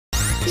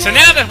So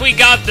now that we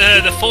got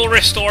the full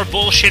restore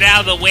bullshit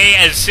out of the way,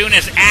 as soon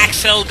as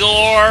Axel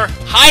Gore,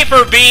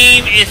 Hyper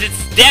Beam is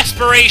its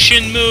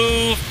desperation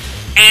move,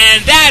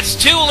 and that's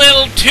too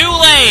little, too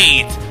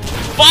late.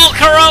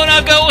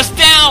 Volcarona goes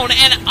down,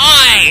 and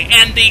I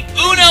am the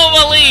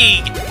Unova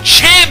League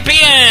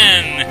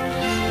champion.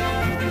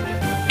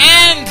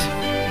 And,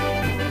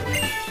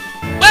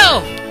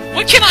 well,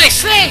 what can I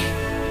say?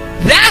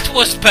 That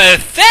was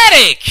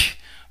pathetic.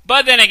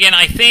 But then again,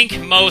 I think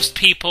most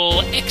people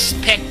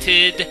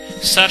expected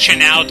such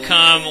an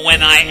outcome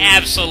when I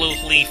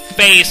absolutely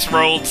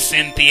face-rolled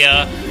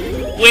Cynthia,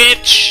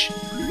 which,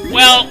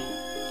 well,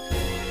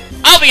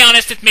 I'll be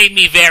honest, it made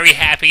me very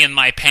happy in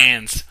my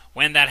pants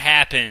when that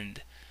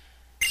happened.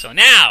 So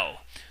now,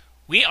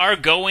 we are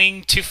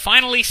going to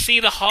finally see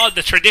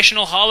the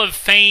traditional Hall of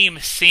Fame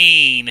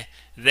scene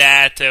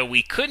that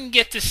we couldn't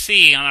get to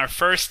see on our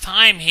first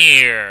time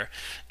here.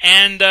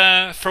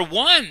 And for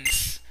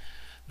once,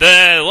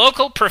 the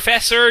local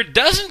professor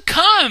doesn't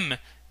come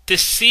to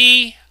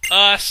see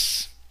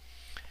us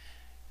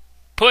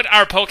put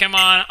our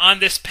Pokemon on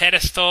this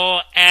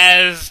pedestal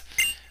as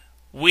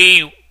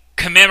we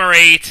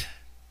commemorate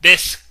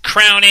this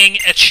crowning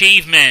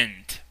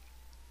achievement.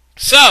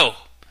 So,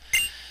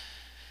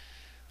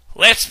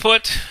 let's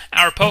put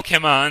our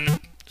Pokemon,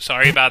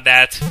 sorry about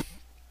that,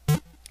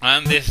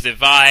 on this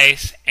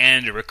device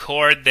and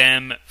record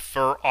them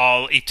for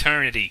all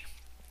eternity.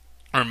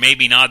 Or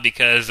maybe not,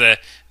 because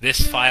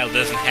this file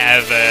doesn't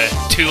have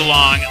too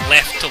long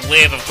left to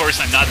live. Of course,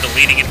 I'm not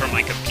deleting it from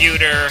my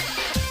computer,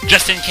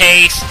 just in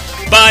case.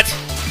 But,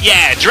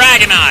 yeah,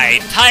 Dragonite,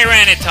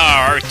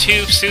 Tyranitar are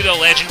two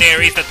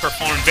pseudo-legendaries that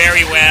perform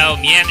very well.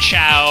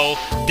 Mienshao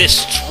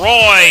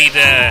destroyed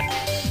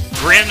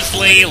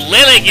Grimsley.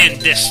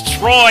 Lilligant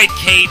destroyed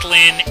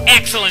Caitlyn.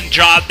 Excellent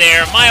job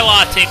there.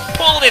 Milotic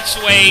pulled its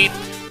weight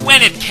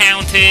when it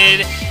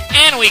counted.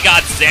 And we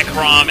got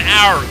Zekrom,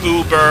 our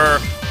Uber,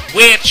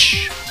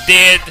 which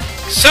did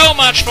so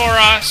much for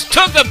us,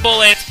 took the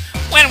bullet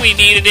when we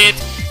needed it,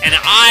 and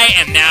I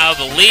am now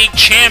the league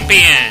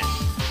champion.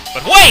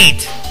 But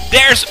wait!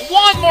 There's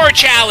one more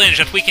challenge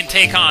that we can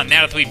take on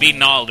now that we've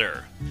beaten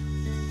Alder.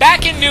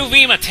 Back in New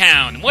Vima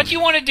Town, what you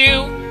want to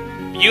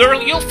do,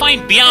 you'll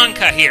find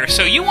Bianca here,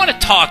 so you want to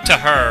talk to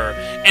her.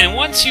 And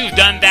once you've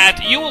done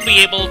that, you will be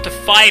able to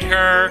fight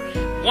her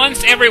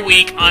once every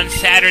week on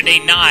Saturday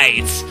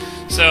nights.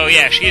 So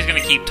yeah, she's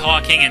going to keep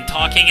talking and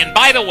talking. And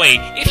by the way,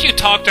 if you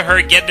talk to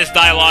her, get this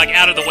dialogue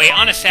out of the way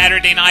on a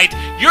Saturday night,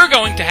 you're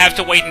going to have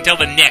to wait until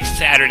the next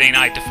Saturday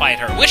night to fight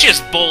her, which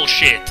is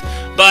bullshit.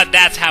 But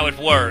that's how it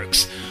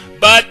works.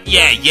 But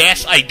yeah,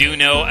 yes, I do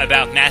know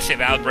about massive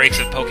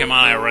outbreaks of Pokemon.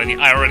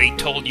 I already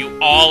told you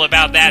all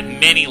about that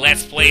many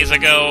Let's Plays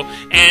ago.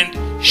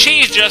 And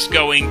she's just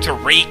going to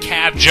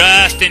recap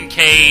just in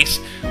case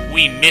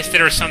we missed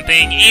it or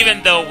something,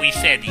 even though we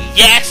said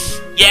yes,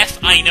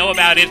 I know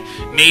about it.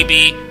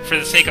 Maybe for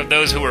the sake of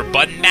those who were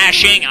button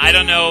mashing, I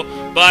don't know,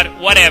 but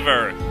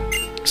whatever.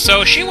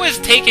 So she was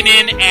taken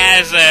in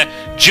as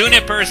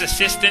Juniper's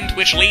assistant,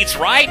 which leads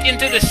right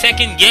into the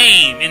second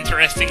game,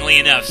 interestingly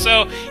enough.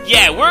 So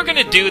yeah, we're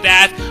gonna do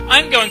that.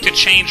 I'm going to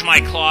change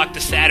my clock to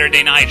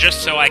Saturday night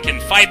just so I can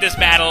fight this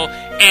battle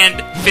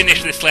and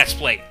finish this Let's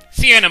Play.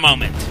 See you in a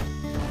moment.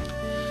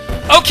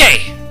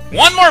 Okay.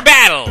 One more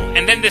battle,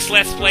 and then this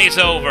Let's Play's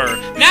over.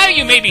 Now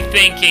you may be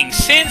thinking,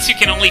 since you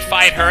can only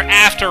fight her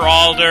after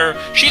Alder,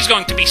 she's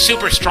going to be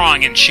super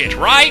strong and shit,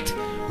 right?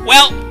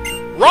 Well,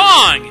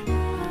 wrong!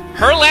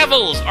 Her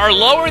levels are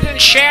lower than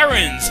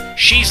Sharon's.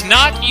 She's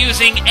not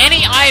using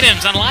any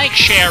items unlike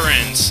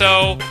Sharon,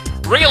 so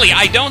really,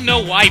 I don't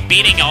know why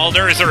beating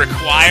Alder is a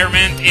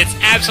requirement. It's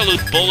absolute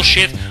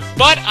bullshit.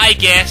 But I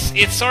guess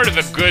it's sort of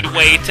a good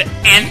way to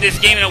end this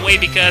game in a way,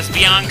 because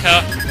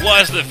Bianca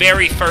was the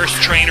very first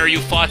trainer you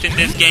fought in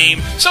this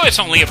game, so it's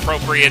only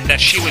appropriate that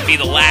she would be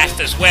the last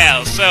as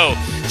well. So,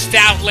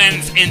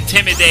 Stoutland's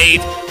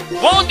Intimidate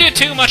won't do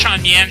too much on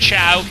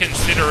Mienshao,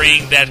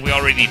 considering that we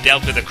already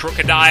dealt with a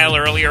Crocodile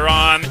earlier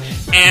on,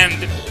 and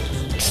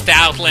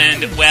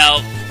Stoutland,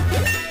 well,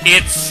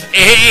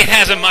 it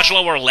has a much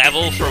lower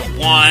level for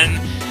one,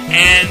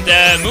 and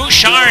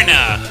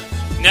Musharna.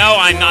 No,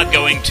 I'm not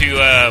going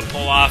to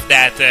pull off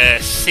that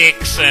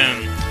six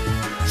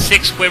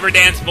Quiver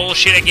Dance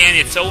bullshit again.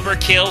 It's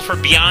overkill for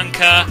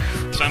Bianca,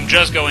 so I'm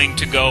just going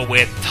to go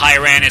with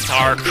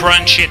Tyranitar,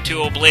 crunch it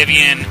to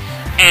oblivion,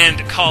 and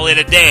call it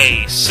a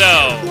day. So,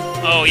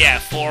 oh yeah,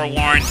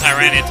 forewarned,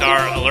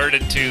 Tyranitar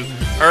alerted to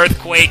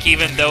Earthquake,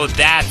 even though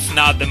that's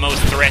not the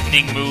most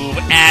threatening move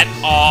at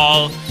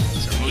all.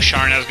 So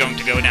Musharna is going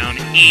to go down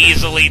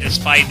easily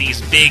despite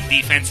these big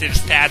defensive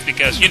stats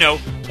because, you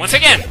know, once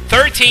again,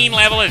 13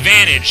 level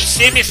advantage,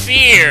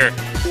 Simisear.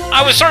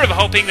 I was sort of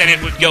hoping that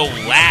it would go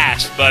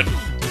last, but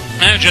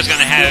I'm just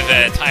gonna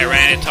have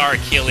Tyranitar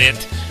kill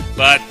it.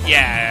 But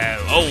yeah,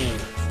 oh,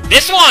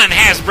 this one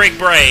has Brick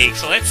Break,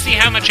 so let's see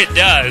how much it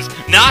does.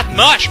 Not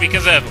much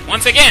because of,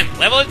 once again,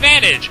 level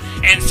advantage,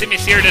 and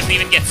Simisear doesn't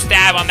even get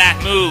stab on that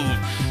move.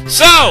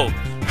 So,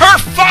 Her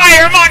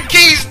fire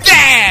monkey's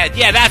dead!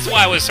 Yeah, that's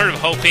why I was sort of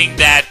hoping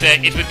that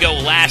it would go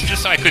last,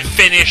 just so I could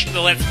finish the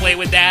Let's Play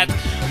with that.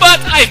 But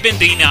I've been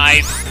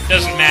denied.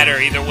 Doesn't matter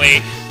either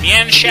way.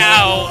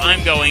 Mianshao,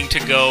 I'm going to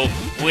go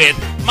with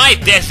my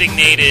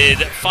designated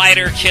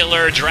fighter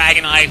killer,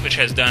 Dragonite, which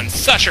has done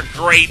such a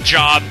great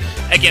job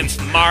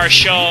against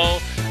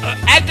Marshall.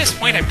 At this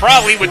point, I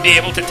probably would be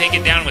able to take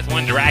it down with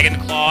one Dragon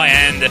Claw,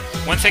 and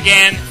once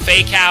again,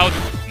 Fake Out.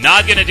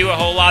 Not gonna do a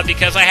whole lot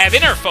because I have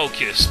Inner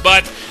Focus,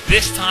 but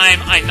this time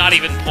I'm not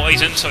even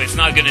poisoned, so it's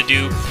not gonna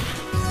do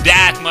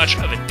that much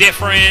of a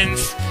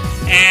difference.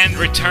 And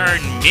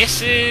Return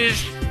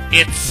misses.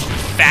 It's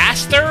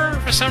faster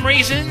for some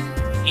reason,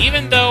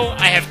 even though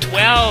I have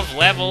 12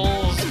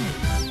 levels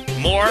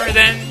more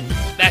than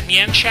that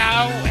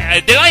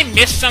Mianshao. Did I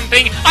miss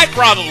something? I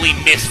probably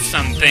missed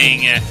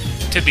something,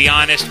 to be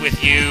honest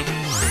with you.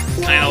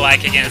 Kind of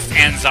like against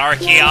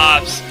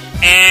Anzarcheops.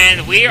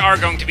 And we are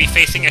going to be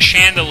facing a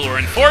Chandelure.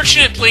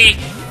 Unfortunately,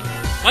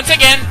 once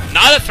again,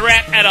 not a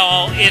threat at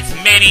all. It's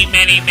many,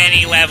 many,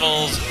 many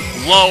levels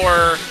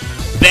lower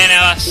than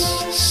us.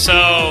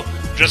 So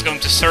I'm just going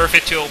to surf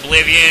it to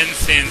oblivion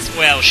since,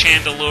 well,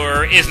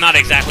 Chandelure is not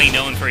exactly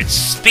known for its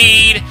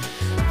speed.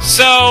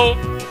 So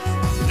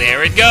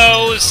there it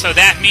goes. So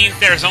that means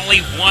there's only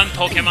one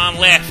Pokemon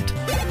left.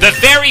 The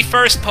very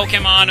first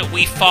Pokemon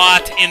we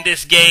fought in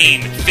this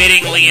game,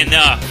 fittingly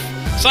enough.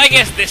 So I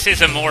guess this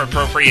is a more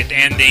appropriate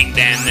ending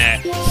than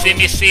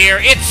Simisear.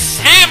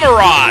 It's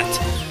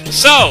Samurott!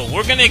 So,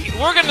 we're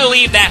gonna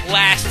leave that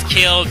last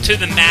kill to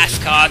the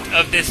mascot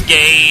of this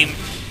game,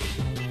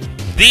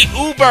 the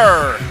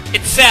Uber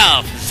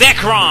itself,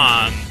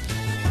 Zekrom.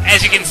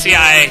 As you can see,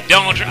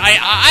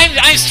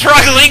 I'm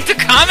struggling to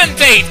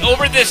commentate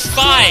over this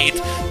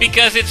fight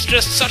because it's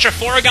just such a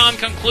foregone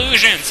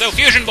conclusion. So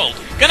Fusion Bolt,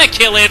 gonna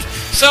kill it.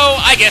 So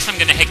I guess I'm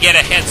gonna get a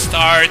head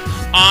start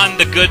on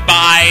the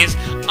goodbyes.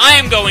 I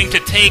am going to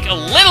take a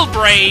little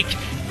break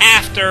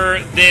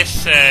after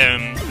this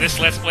this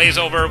Let's Play is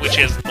over, which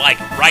is like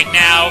right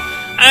now.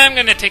 I'm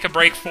gonna take a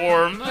break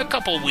for a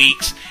couple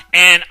weeks,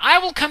 and I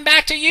will come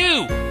back to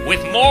you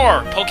with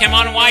more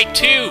Pokemon White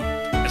 2,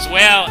 as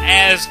well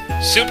as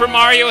Super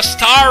Mario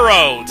Star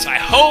Roads. I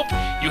hope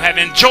you have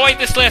enjoyed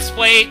this Let's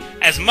Play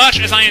as much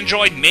as I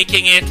enjoyed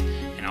making it,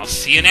 and I'll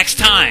see you next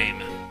time.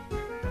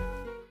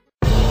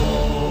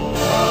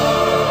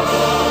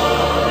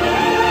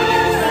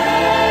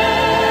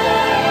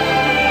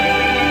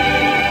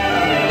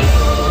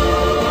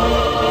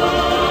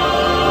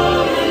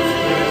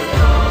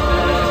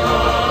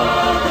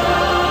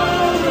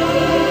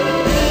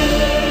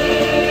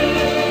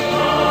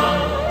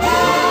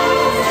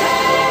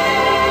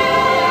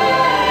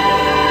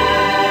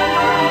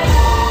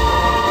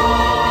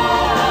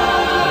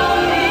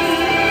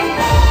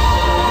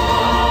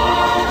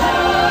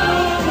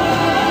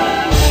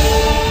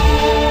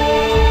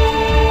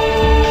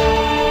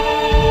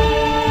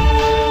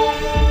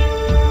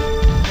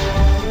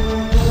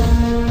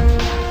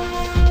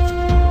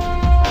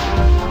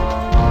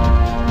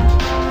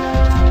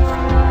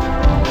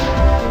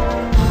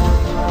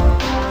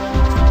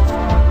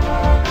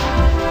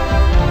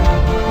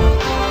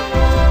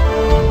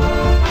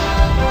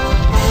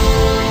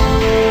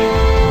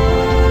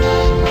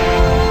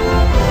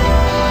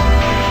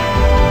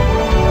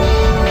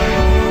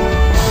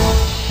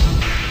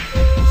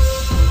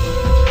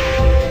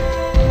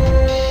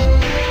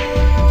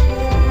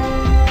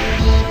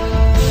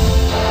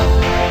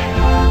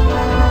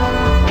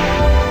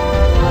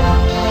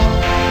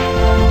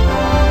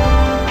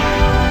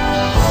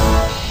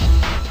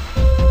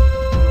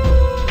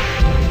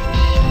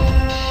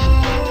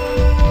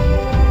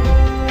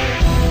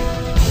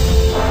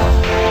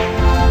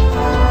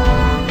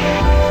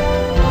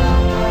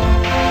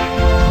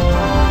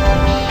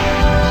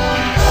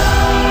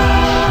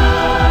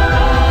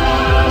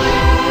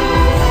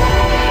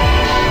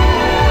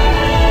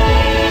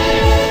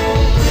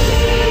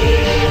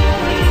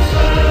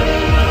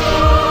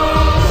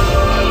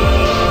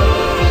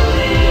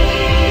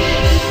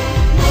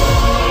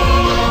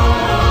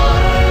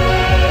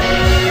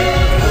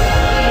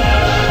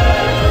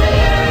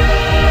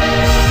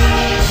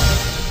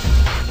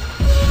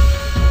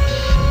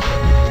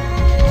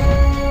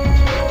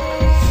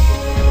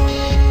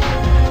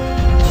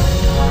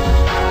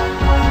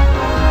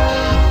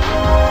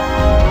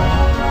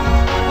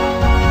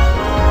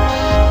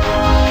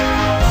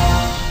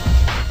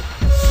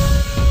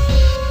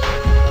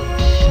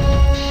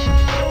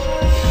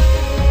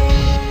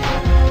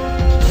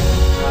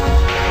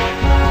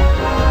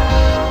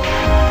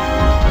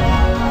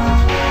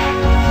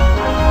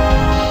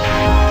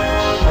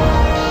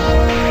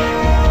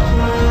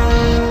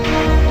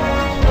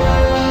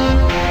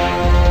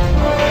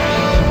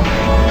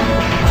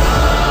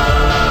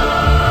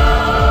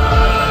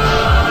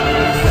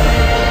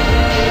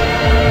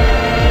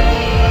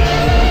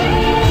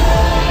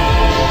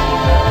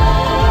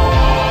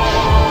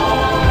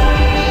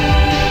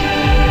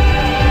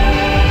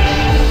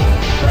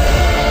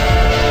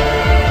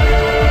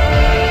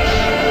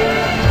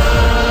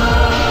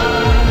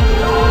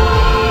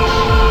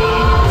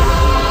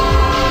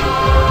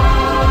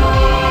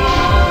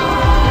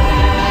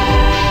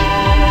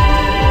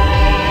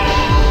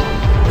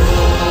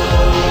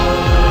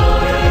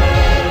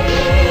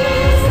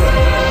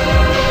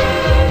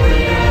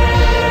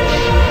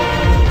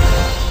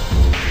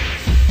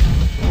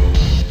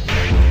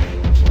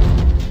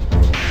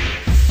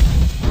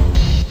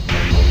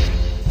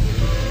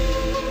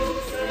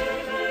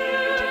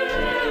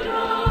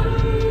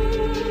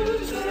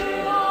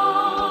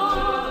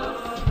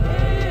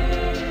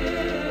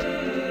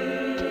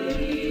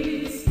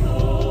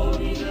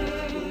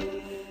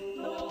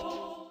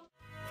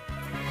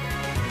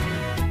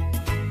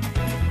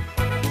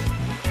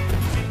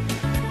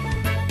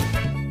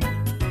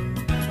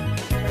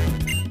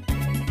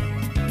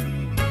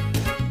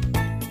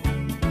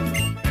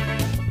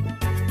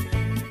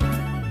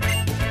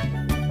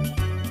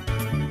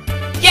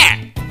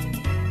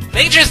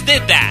 They just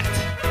did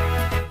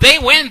that. They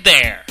went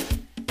there.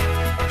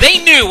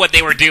 They knew what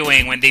they were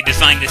doing when they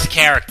designed this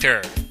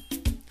character.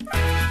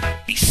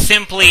 They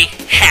simply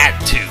had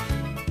to.